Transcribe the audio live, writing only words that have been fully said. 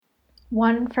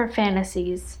One for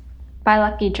Fantasies by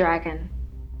Lucky Dragon.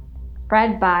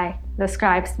 Read by The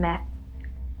Scribe Smith.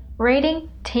 Rating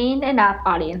teen and up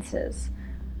audiences.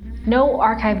 No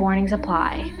archive warnings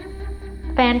apply.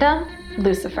 Fandom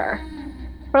Lucifer.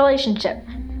 Relationship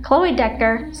Chloe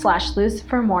Decker /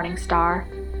 Lucifer Morningstar.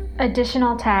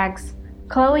 Additional tags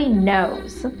Chloe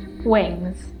knows.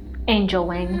 Wings. Angel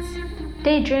wings.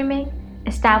 Daydreaming.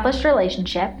 Established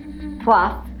relationship.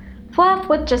 Fluff. Fluff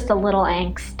with just a little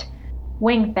angst.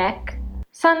 Wing thick.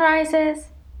 Sunrises.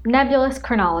 Nebulous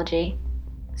chronology.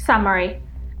 Summary.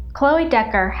 Chloe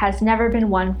Decker has never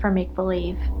been one for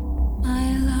make-believe.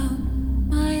 My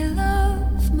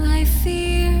love, my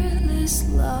fearless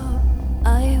love,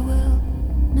 I will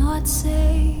not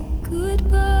say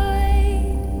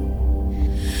goodbye.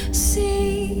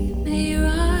 Sea may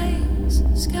rise,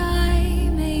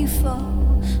 sky may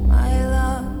fall, my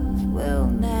love will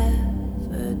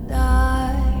never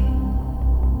die.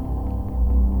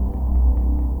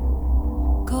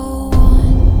 Go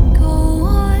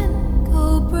on,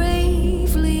 go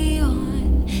bravely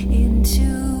on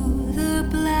into the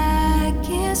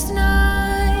blackest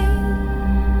night.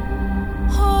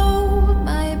 Hold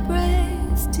my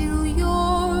breath till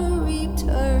your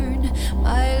return,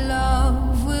 my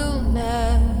love will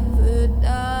never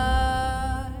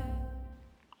die.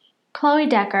 Chloe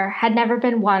Decker had never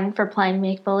been one for playing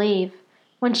make-believe.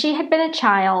 When she had been a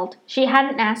child, she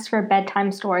hadn't asked for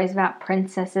bedtime stories about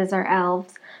princesses or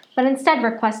elves, but instead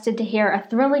requested to hear a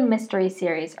thrilling mystery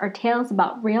series or tales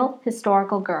about real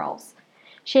historical girls.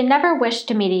 She had never wished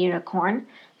to meet a unicorn,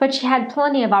 but she had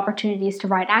plenty of opportunities to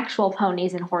ride actual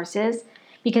ponies and horses,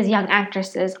 because young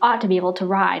actresses ought to be able to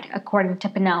ride, according to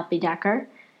Penelope Decker.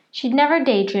 She'd never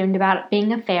daydreamed about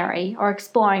being a fairy, or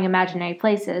exploring imaginary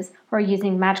places, or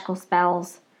using magical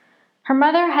spells. Her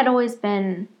mother had always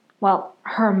been,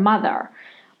 her mother,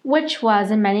 which was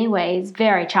in many ways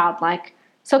very childlike.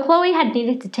 So Chloe had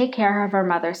needed to take care of her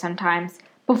mother sometimes,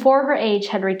 before her age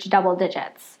had reached double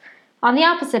digits. On the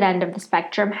opposite end of the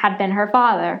spectrum had been her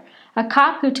father, a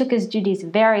cop who took his duties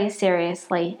very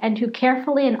seriously and who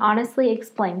carefully and honestly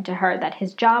explained to her that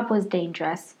his job was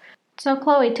dangerous. So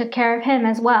Chloe took care of him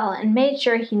as well and made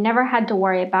sure he never had to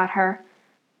worry about her.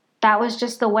 That was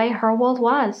just the way her world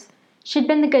was. She'd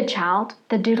been the good child,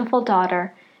 the dutiful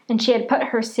daughter, and she had put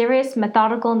her serious,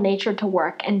 methodical nature to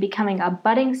work in becoming a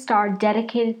budding star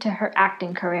dedicated to her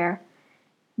acting career.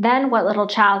 Then what little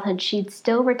childhood she'd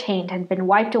still retained had been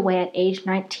wiped away at age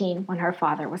 19 when her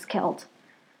father was killed.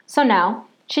 So no,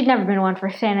 she'd never been one for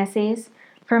fantasies,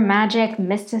 for magic,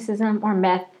 mysticism, or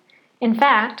myth. In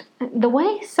fact, the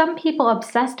way some people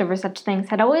obsessed over such things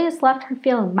had always left her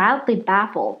feeling mildly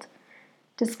baffled.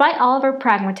 Despite all of her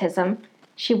pragmatism,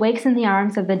 she wakes in the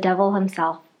arms of the devil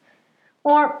himself.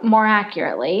 Or, more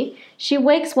accurately, she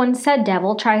wakes when said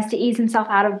devil tries to ease himself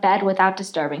out of bed without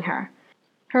disturbing her.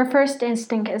 Her first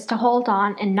instinct is to hold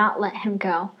on and not let him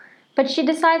go, but she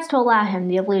decides to allow him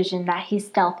the illusion that he's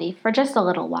stealthy for just a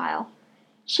little while.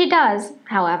 She does,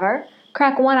 however,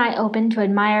 crack one eye open to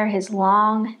admire his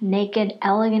long, naked,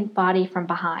 elegant body from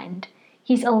behind.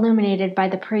 He's illuminated by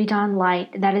the pre-dawn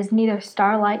light that is neither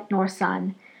starlight nor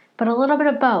sun, but a little bit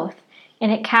of both,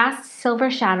 and it casts silver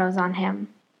shadows on him.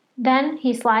 Then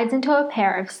he slides into a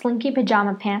pair of slinky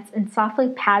pajama pants and softly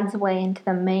pads away into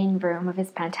the main room of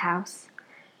his penthouse.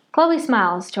 Chloe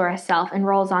smiles to herself and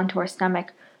rolls onto her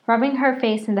stomach, rubbing her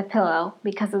face in the pillow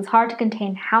because it's hard to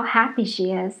contain how happy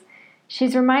she is.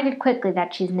 She's reminded quickly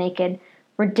that she's naked.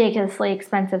 Ridiculously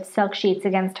expensive silk sheets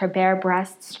against her bare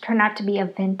breasts turn out to be a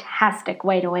fantastic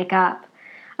way to wake up.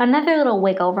 Another little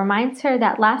wiggle reminds her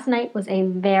that last night was a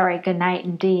very good night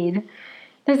indeed.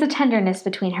 There's a tenderness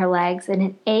between her legs and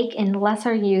an ache in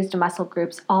lesser-used muscle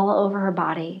groups all over her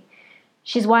body.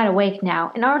 She's wide awake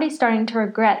now and already starting to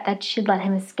regret that she'd let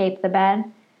him escape the bed.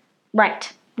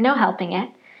 Right, no helping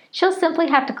it. She'll simply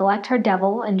have to collect her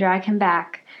devil and drag him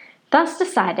back. Thus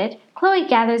decided, Chloe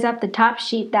gathers up the top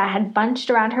sheet that had bunched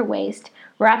around her waist,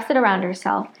 wraps it around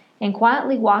herself, and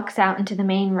quietly walks out into the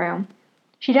main room.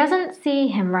 She doesn't see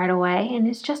him right away and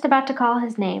is just about to call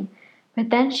his name, but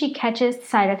then she catches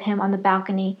sight of him on the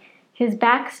balcony, his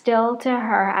back still to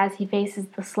her as he faces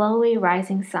the slowly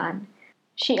rising sun.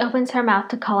 She opens her mouth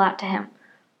to call out to him,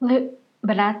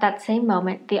 but at that same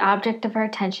moment the object of her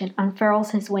attention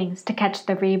unfurls his wings to catch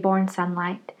the reborn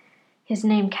sunlight. His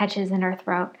name catches in her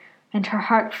throat, and her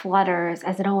heart flutters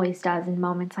as it always does in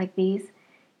moments like these.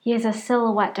 He is a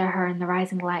silhouette to her in the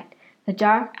rising light, the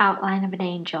dark outline of an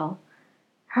angel.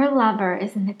 Her lover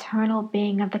is an eternal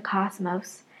being of the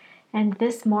cosmos, and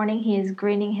this morning he is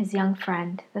greeting his young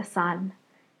friend, the sun.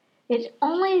 It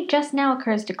only just now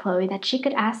occurs to Chloe that she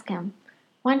could ask him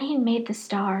when he made the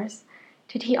stars,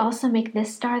 Did he also make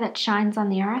this star that shines on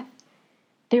the earth?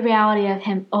 The reality of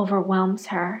him overwhelms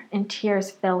her, and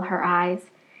tears fill her eyes.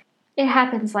 It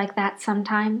happens like that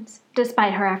sometimes,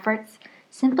 despite her efforts,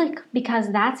 simply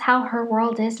because that's how her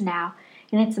world is now,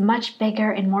 and it's much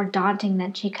bigger and more daunting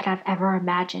than she could have ever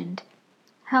imagined.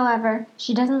 However,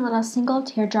 she doesn't let a single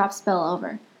teardrop spill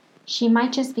over. She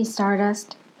might just be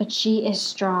stardust, but she is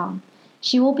strong.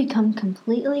 She will become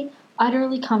completely,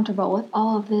 utterly comfortable with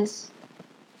all of this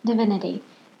divinity,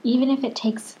 even if it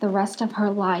takes the rest of her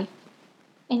life.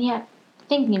 And yet,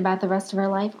 thinking about the rest of her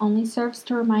life only serves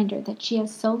to remind her that she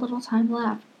has so little time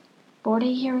left. 40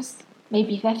 years,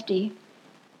 maybe 50.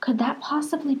 Could that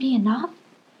possibly be enough?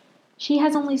 She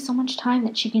has only so much time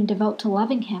that she can devote to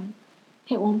loving him.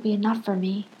 It won't be enough for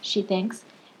me, she thinks,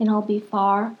 and it'll be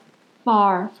far,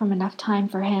 far from enough time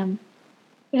for him.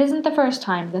 It isn't the first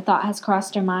time the thought has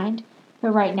crossed her mind,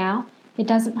 but right now it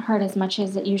doesn't hurt as much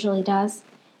as it usually does.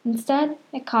 Instead,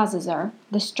 it causes her,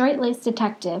 the straight-laced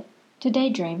detective, to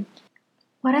daydream.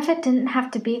 What if it didn't have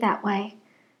to be that way?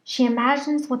 She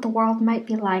imagines what the world might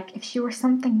be like if she were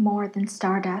something more than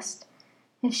stardust.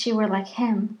 If she were like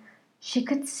him, she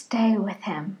could stay with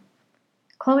him.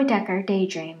 Chloe Decker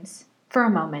daydreams, for a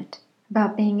moment,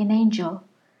 about being an angel.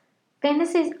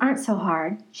 Fantasies aren't so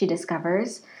hard, she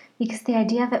discovers, because the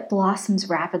idea of it blossoms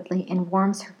rapidly and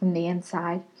warms her from the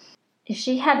inside. If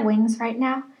she had wings right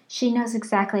now, she knows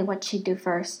exactly what she'd do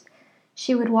first.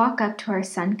 She would walk up to her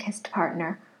sun-kissed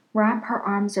partner, wrap her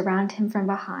arms around him from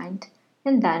behind,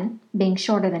 and then, being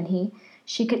shorter than he,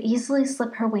 she could easily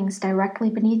slip her wings directly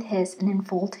beneath his and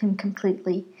enfold him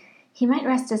completely. He might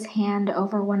rest his hand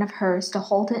over one of hers to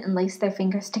hold it and lace their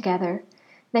fingers together.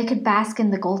 They could bask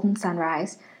in the golden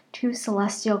sunrise, two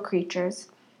celestial creatures.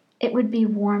 It would be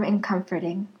warm and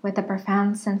comforting, with a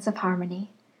profound sense of harmony.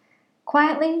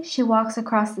 Quietly, she walks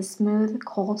across the smooth,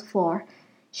 cold floor.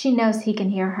 She knows he can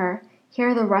hear her,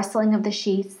 hear the rustling of the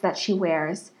sheets that she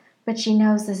wears, but she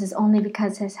knows this is only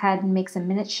because his head makes a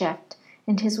minute shift,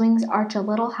 and his wings arch a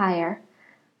little higher.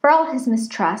 For all his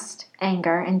mistrust,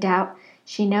 anger, and doubt,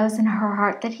 she knows in her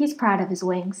heart that he's proud of his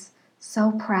wings,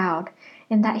 so proud,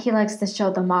 and that he likes to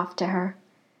show them off to her.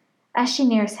 As she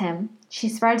nears him, she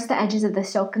spreads the edges of the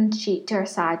silken sheet to her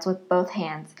sides with both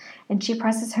hands, and she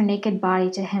presses her naked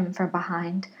body to him from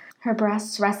behind. Her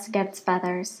breasts rest against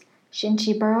feathers, and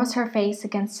she burrows her face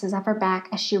against his upper back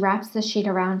as she wraps the sheet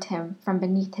around him from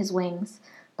beneath his wings,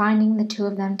 binding the two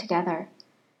of them together.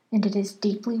 And it is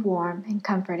deeply warm and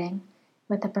comforting,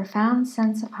 with a profound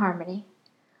sense of harmony.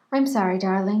 "I'm sorry,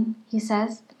 darling," he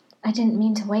says. "I didn't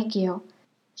mean to wake you."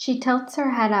 She tilts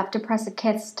her head up to press a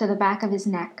kiss to the back of his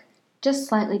neck, just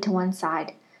slightly to one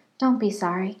side. "Don't be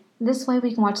sorry. This way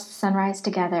we can watch the sunrise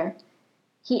together."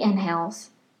 He inhales,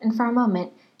 and for a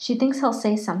moment she thinks he'll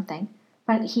say something,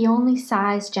 but he only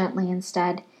sighs gently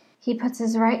instead. He puts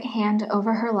his right hand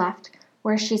over her left,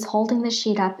 where she's holding the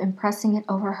sheet up and pressing it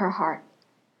over her heart.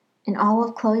 And all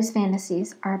of Chloe's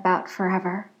fantasies are about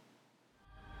forever.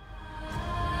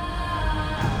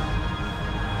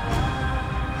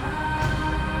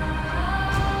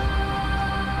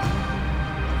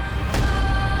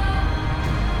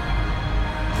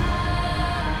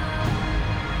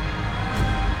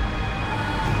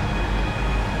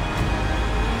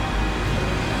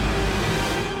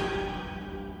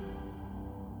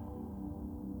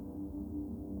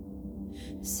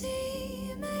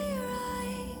 Sea may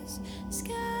rise,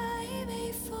 sky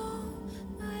may fall,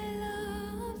 my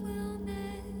love will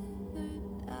never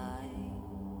die.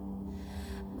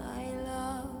 My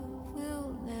love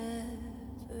will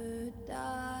never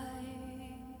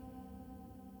die.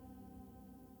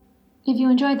 If you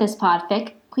enjoyed this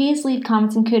podfic, please leave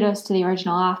comments and kudos to the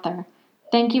original author.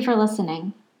 Thank you for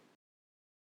listening.